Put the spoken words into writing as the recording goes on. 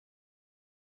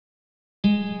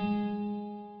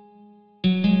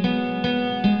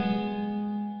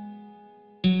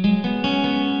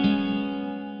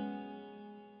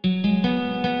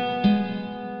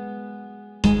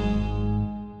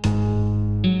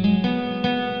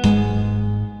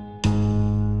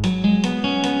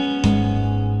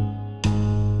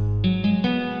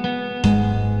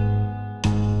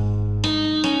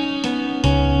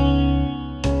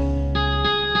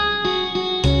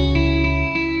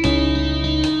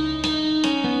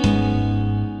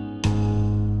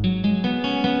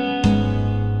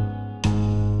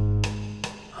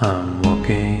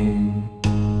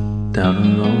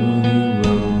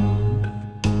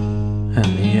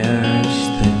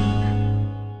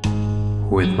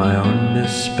with my own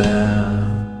despair.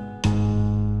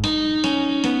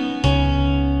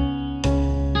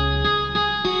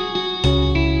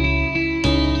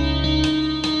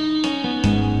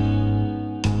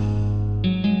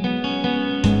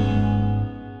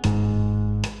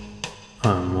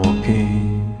 I'm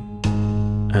walking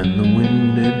and the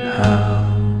wind it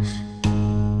howls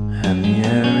and the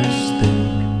air is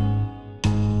thick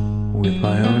with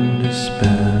my own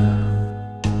despair.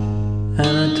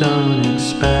 And I don't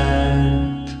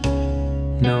expect,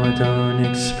 no I don't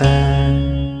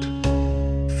expect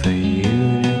for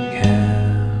you to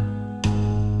care.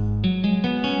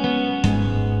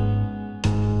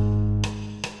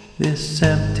 This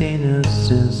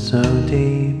emptiness is so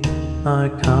deep, I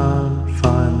can't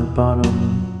find the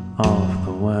bottom of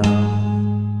the well.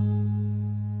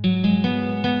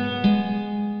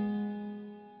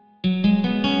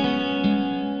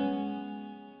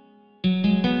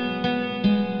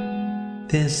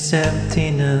 This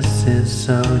emptiness is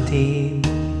so deep,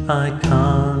 I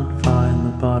can't find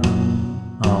the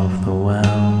bottom of the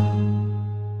well.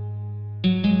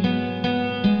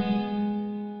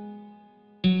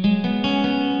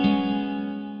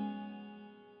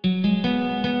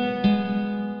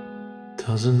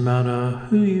 Doesn't matter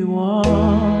who you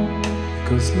are,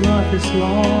 because life is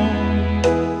long,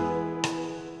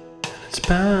 and it's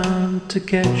bound to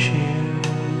get you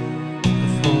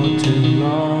before too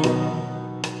long.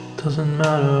 Doesn't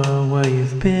matter where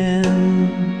you've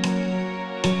been,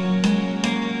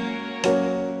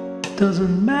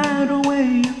 doesn't matter where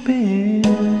you've been,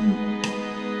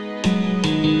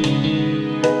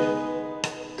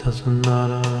 doesn't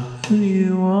matter who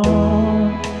you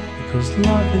are, because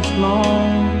life is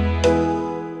long,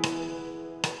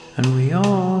 and we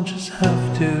all just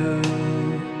have to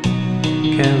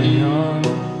carry on.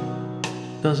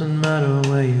 Doesn't matter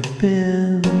where you've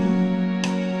been,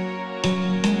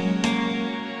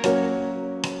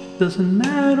 doesn't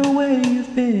matter where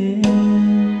you've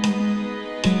been.